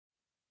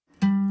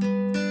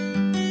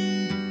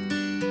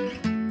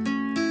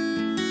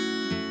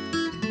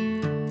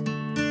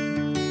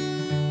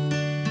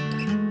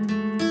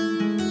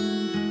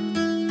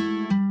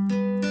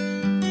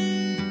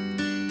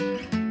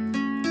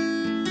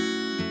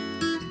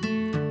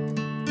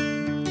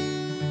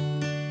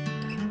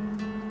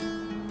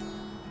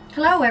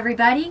Hello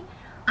everybody.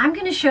 I'm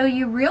going to show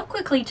you real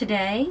quickly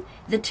today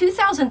the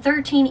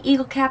 2013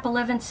 Eagle Cap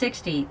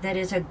 1160 that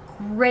is a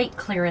great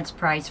clearance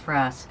price for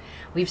us.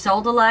 We've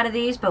sold a lot of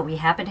these, but we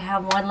happen to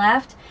have one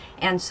left,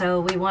 and so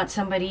we want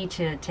somebody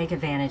to take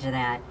advantage of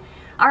that.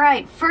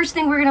 Alright, first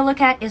thing we're going to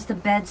look at is the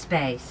bed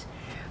space.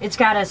 It's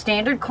got a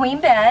standard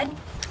queen bed,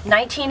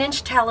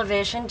 19-inch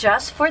television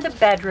just for the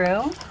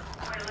bedroom,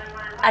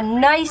 a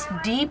nice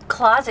deep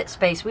closet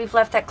space. We've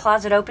left that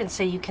closet open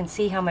so you can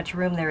see how much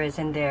room there is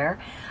in there.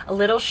 A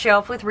little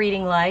shelf with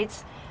reading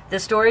lights, the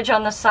storage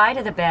on the side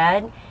of the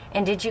bed,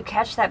 and did you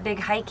catch that big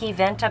hikey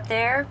vent up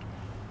there?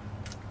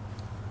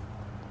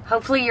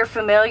 Hopefully you're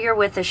familiar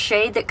with the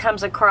shade that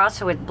comes across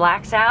so it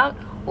blacks out,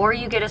 or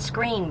you get a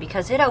screen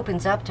because it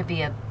opens up to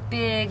be a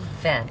big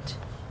vent.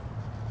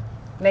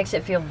 Makes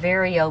it feel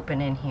very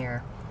open in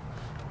here.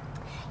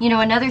 You know,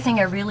 another thing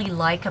I really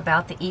like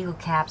about the Eagle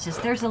Caps is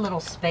there's a little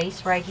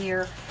space right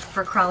here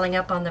for crawling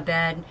up on the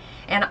bed.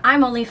 And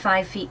I'm only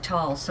 5 feet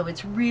tall, so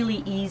it's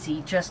really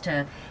easy just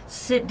to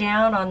sit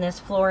down on this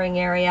flooring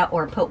area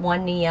or put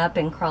one knee up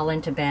and crawl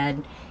into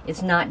bed.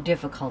 It's not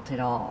difficult at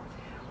all.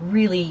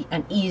 Really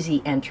an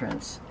easy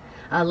entrance.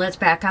 Let's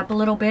back up a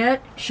little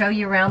bit, show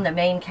you around the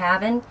main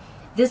cabin.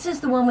 This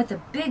is the one with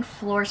the big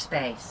floor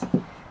space.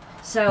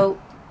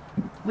 So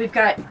we've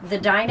got the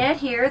dinette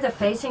here, the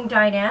facing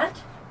dinette.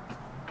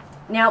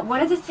 Now,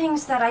 one of the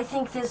things that I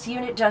think this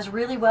unit does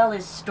really well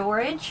is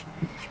storage.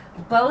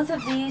 Both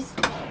of these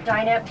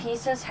dinette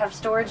pieces have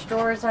storage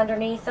drawers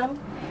underneath them.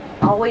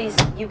 Always,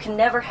 you can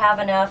never have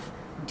enough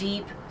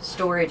deep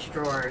storage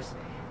drawers.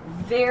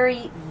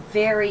 Very,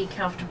 very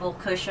comfortable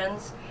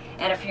cushions.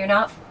 And if you're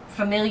not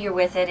familiar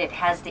with it, it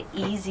has the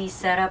easy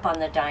setup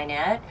on the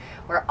dinette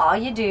where all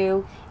you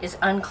do is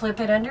unclip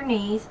it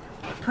underneath,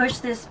 push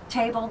this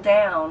table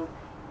down,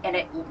 and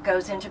it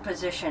goes into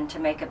position to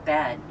make a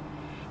bed.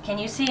 Can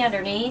you see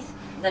underneath?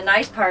 The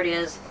nice part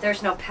is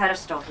there's no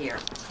pedestal here,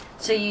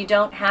 so you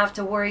don't have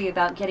to worry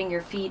about getting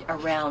your feet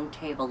around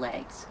table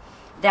legs.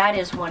 That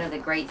is one of the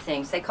great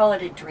things. They call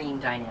it a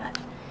dream dinette.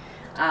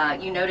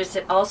 You notice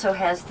it also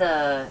has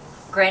the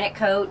granite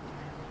coat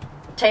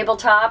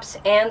tabletops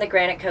and the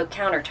granite coat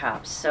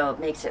countertops, so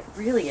it makes it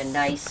really a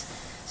nice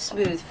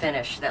smooth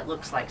finish that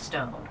looks like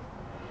stone.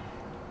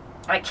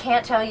 I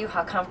can't tell you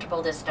how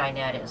comfortable this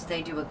dinette is.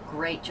 They do a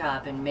great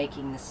job in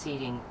making the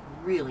seating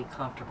really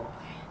comfortable.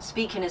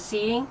 Speaking of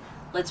seating,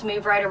 let's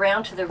move right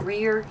around to the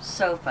rear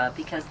sofa,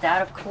 because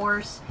that of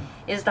course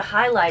is the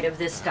highlight of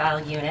this style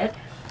unit.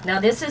 Now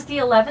this is the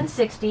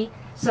 1160,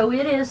 so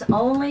it is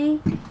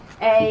only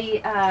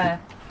a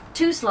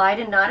 2-slide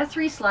and not a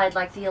 3-slide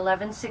like the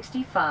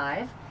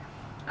 1165,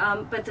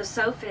 but the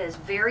sofa is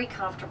very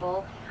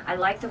comfortable. I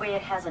like the way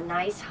it has a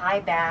nice high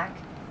back,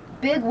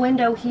 big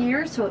window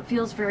here so it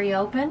feels very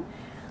open,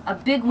 a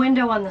big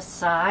window on the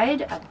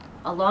side, a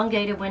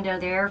elongated window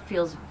there,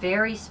 feels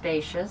very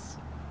spacious,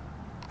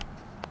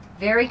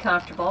 very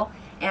comfortable.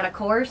 And of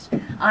course,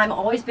 I'm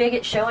always big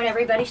at showing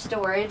everybody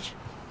storage,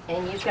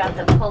 and you've got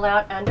the pull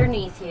out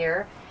underneath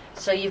here,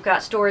 so you've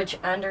got storage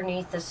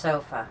underneath the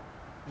sofa.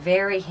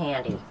 Very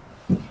handy.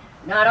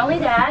 Not only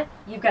that,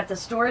 you've got the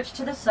storage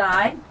to the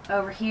side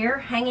over here,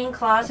 hanging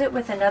closet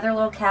with another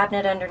little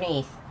cabinet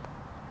underneath.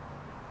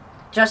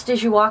 Just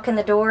as you walk in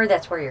the door,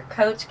 that's where your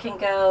coats can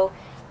go.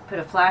 Put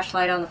a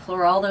flashlight on the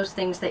floor, all those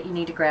things that you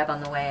need to grab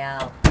on the way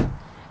out.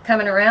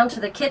 Coming around to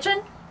the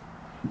kitchen,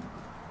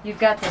 you've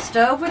got the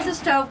stove with the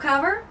stove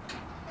cover.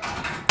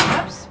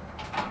 Oops.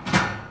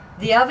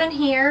 The oven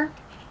here,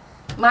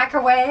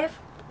 microwave,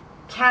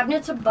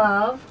 cabinets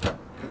above,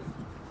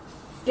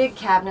 big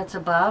cabinets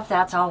above,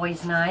 that's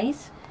always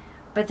nice.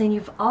 But then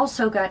you've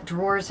also got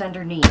drawers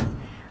underneath.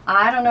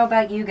 I don't know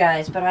about you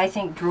guys, but I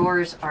think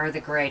drawers are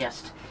the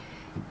greatest.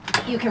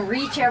 You can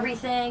reach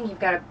everything. You've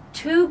got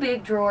 2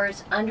 big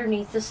drawers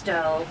underneath the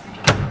stove,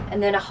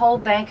 and then a whole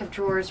bank of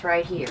drawers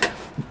right here.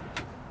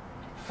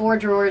 4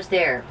 drawers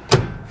there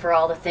for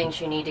all the things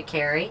you need to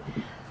carry.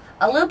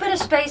 A little bit of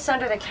space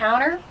under the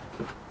counter,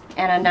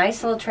 and a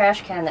nice little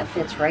trash can that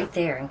fits right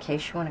there in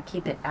case you want to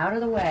keep it out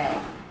of the way.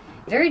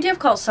 Very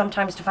difficult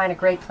sometimes to find a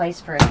great place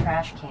for a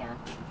trash can.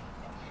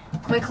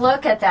 Quick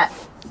look at that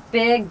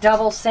big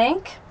double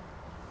sink.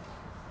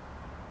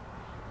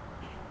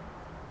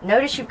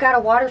 Notice you've got a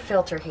water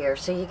filter here,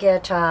 so you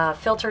get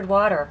filtered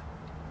water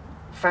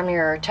from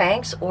your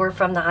tanks or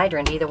from the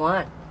hydrant, either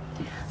one.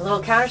 A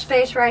little counter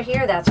space right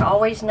here, that's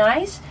always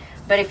nice,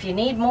 but if you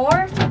need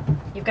more,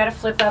 you've got a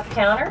flip-up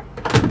counter.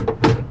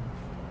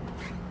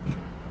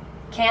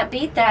 Can't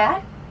beat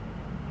that.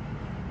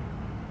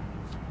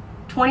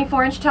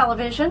 24-inch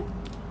television.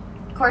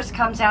 Of course, it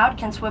comes out,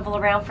 can swivel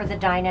around for the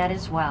dinette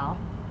as well.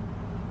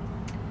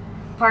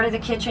 Part of the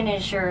kitchen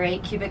is your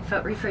 8 cubic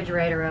foot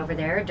refrigerator over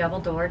there, double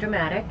door,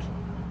 Dometic.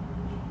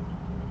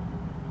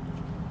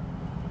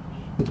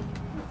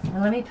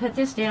 And let me put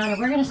this down, and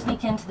we're going to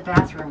sneak into the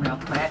bathroom real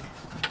quick,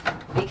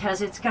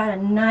 because it's got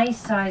a nice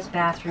sized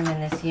bathroom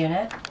in this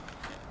unit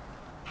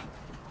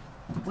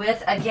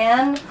with,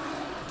 again,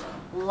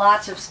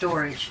 lots of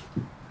storage.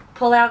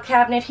 Pull out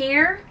cabinet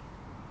here,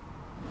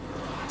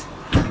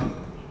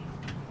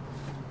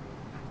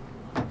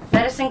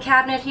 medicine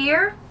cabinet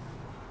here.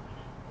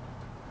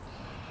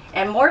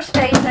 And more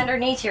space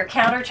underneath your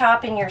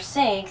countertop and your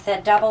sink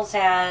that doubles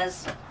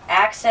as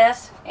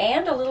access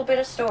and a little bit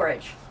of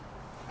storage.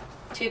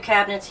 2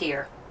 cabinets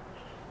here.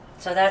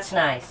 So that's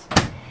nice.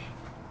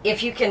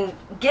 If you can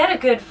get a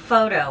good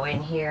photo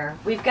in here,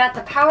 we've got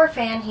the power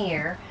fan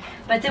here,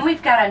 but then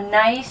we've got a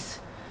nice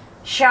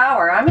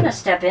shower. I'm going to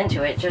step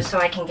into it just so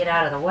I can get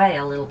out of the way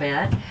a little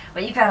bit.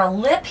 But you've got a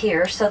lip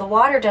here so the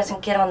water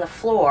doesn't get on the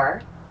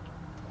floor.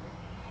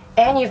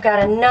 And you've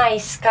got a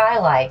nice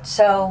skylight.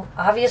 So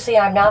obviously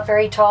I'm not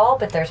very tall,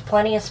 but there's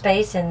plenty of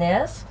space in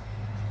this.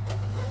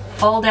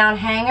 Fold down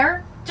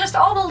hanger. Just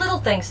all the little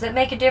things that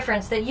make a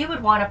difference that you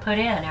would want to put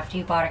in after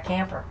you bought a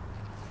camper.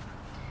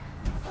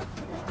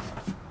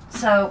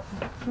 So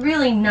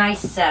really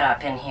nice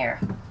setup in here.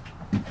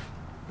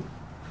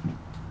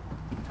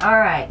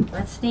 Alright,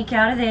 let's sneak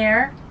out of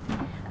there.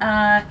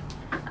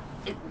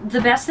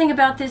 The best thing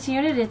about this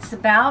unit, it's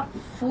about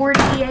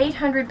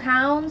 4,800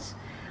 pounds.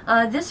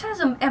 This has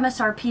an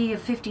MSRP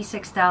of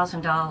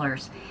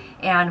 $56,000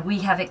 and we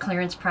have it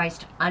clearance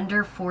priced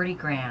under 40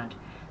 grand.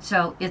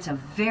 So it's a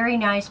very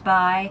nice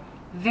buy,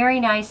 very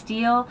nice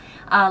deal.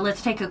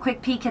 Let's take a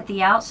quick peek at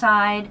the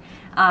outside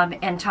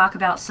and talk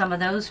about some of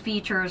those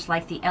features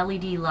like the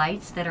LED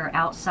lights that are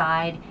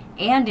outside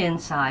and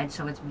inside,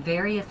 so it's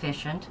very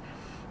efficient.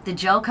 The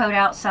gel coat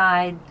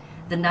outside,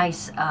 the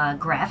nice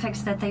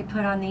graphics that they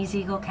put on these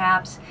Eagle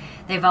caps.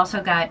 They've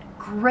also got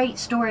great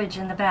storage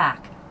in the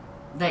back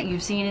that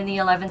you've seen in the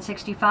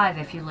 1165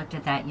 if you looked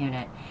at that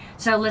unit.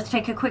 So let's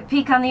take a quick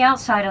peek on the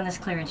outside on this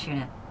clearance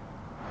unit.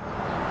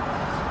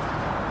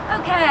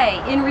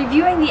 Okay, in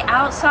reviewing the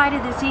outside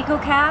of this Eagle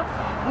cap,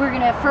 we're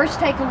going to first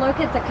take a look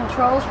at the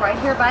controls right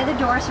here by the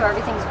door, so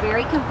everything's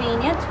very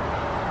convenient.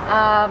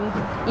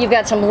 You've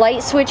got some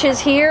light switches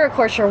here, of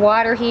course your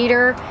water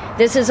heater.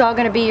 This is all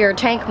going to be your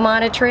tank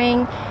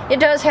monitoring. It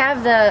does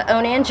have the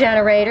Onan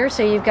generator,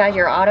 so you've got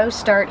your auto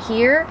start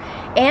here,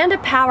 and a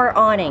power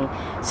awning.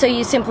 So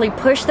you simply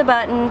push the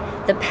button,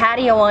 the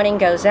patio awning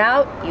goes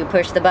out, you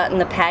push the button,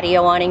 the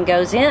patio awning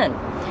goes in.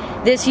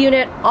 This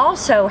unit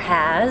also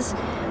has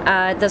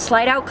the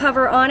slide out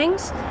cover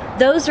awnings.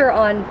 Those are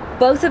on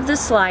both of the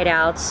slide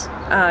outs,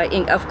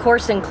 of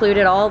course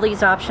included all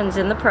these options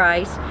in the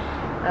price.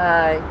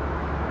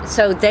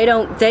 So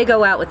they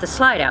go out with the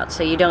slide out,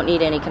 so you don't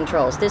need any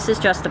controls. This is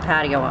just the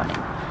patio awning.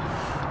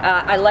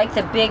 I like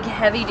the big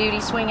heavy duty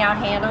swing out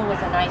handle with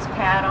a nice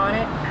pad on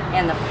it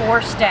and the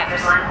 4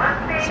 steps,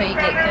 so you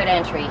get good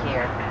entry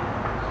here.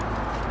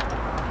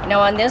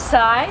 Now on this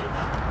side,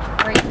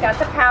 where you've got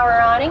the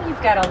power awning,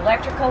 you've got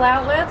electrical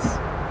outlets,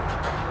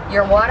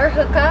 your water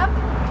hookup,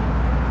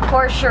 of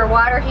course your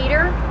water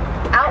heater,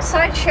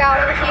 outside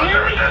shower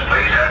here,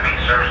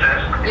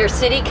 your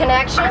city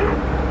connection,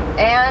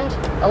 and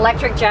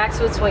electric jacks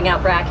with swing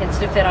out brackets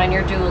to fit on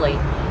your dually.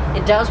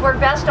 It does work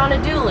best on a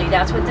dually.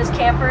 That's what this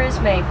camper is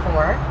made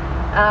for.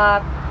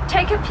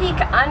 Take a peek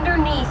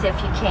underneath if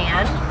you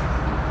can.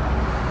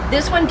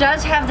 This one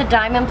does have the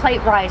diamond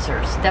plate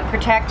risers that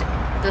protect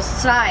the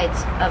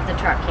sides of the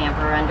truck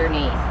camper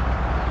underneath.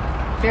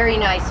 Very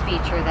nice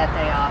feature that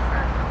they offer.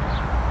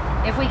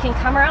 If we can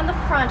come around the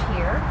front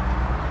here,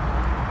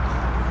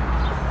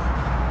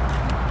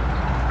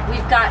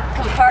 we've got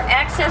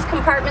access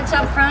compartments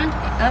up front.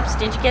 Oops,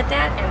 did you get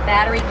that? And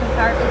battery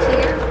compartments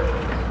here.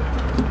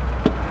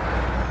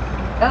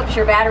 Oops,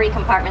 your battery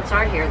compartments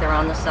aren't here. They're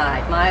on the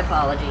side. My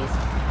apologies.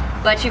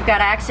 But you've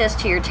got access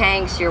to your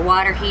tanks, your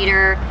water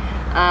heater,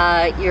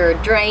 your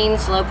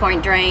drains, low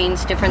point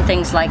drains, different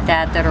things like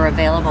that that are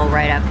available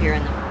right up here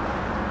in the...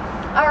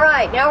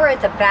 Alright, now we're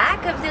at the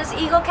back of this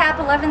Eagle Cap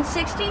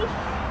 1160.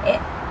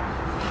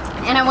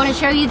 And I want to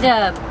show you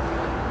the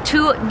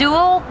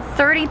dual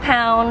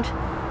 30-pound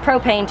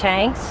propane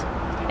tanks,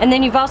 and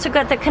then you've also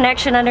got the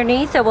connection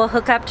underneath that will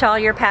hook up to all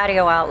your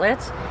patio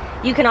outlets.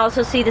 You can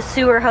also see the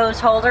sewer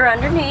hose holder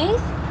underneath,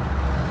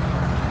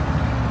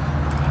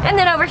 and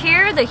then over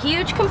here the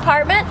huge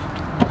compartment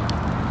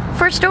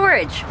for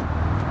storage.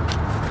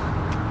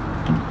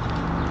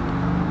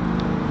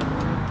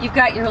 You've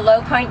got your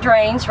low point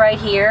drains right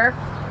here.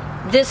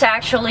 This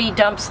actually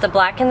dumps the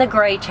black and the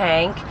gray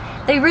tank.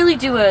 They really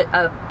do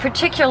a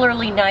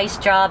particularly nice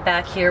job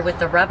back here with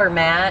the rubber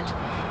mat.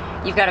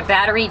 You've got a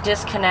battery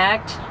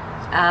disconnect,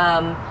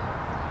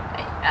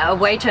 a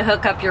way to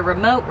hook up your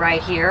remote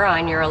right here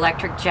on your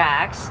electric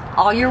jacks.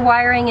 All your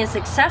wiring is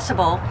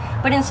accessible,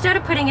 but instead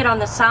of putting it on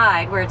the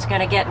side where it's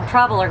going to get in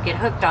trouble or get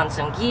hooked on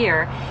some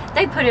gear,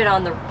 they put it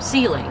on the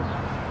ceiling.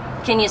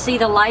 Can you see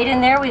the light in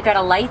there? We've got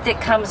a light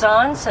that comes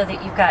on so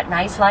that you've got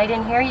nice light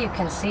in here. You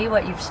can see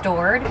what you've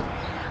stored.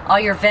 All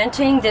your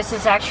venting, this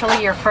is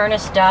actually your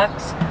furnace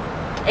ducts.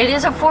 It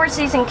is a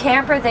 4-season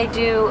camper. They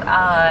do,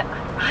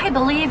 I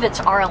believe it's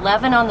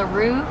R11 on the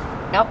roof.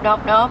 Nope.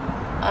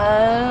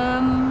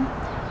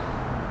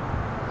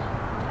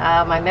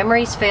 My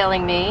memory's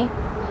failing me,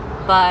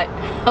 but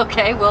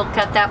okay, we'll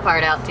cut that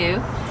part out too.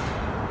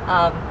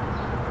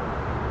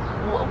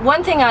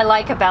 One thing I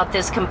like about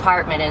this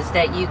compartment is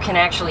that you can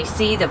actually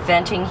see the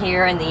venting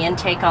here and the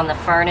intake on the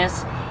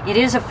furnace. It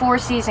is a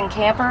 4-season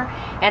camper,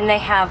 and they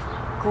have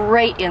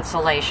great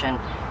insulation.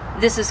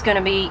 This is going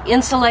to be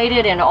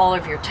insulated in all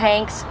of your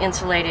tanks,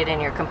 insulated in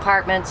your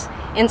compartments,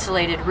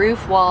 insulated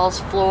roof, walls,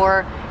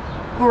 floor.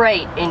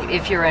 Great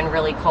if you're in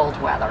really cold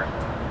weather.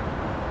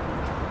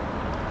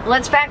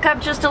 Let's back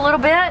up just a little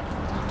bit,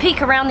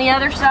 peek around the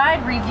other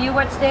side, review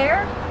what's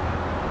there.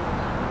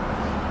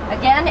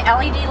 Again,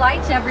 LED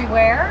lights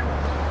everywhere.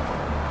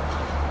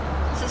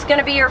 This is going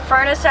to be your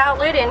furnace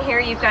outlet. In here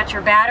you've got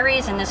your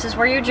batteries, and this is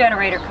where your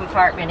generator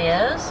compartment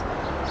is.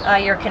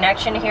 Your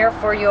connection here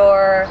for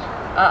your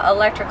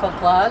electrical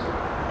plug.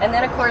 And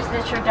then of course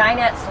this your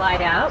dinette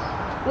slide out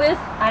with,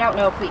 I don't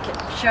know if we can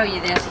show you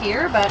this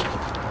here, but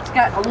it's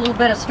got a little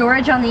bit of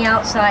storage on the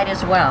outside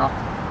as well.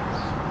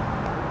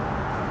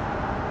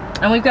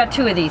 And we've got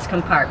 2 of these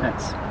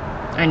compartments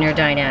on your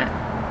dinette.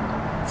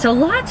 So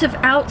lots of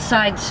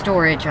outside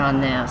storage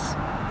on this.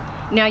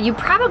 Now you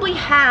probably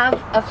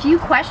have a few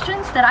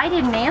questions that I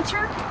didn't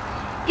answer.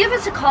 Give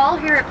us a call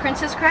here at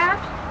Princess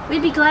Craft.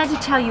 We'd be glad to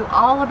tell you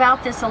all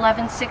about this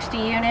 1160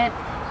 unit.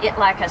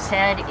 Like I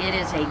said, it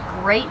is a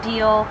great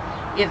deal.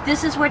 If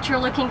this is what you're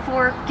looking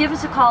for, give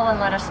us a call and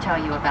let us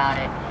tell you about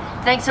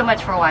it. Thanks so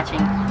much for watching.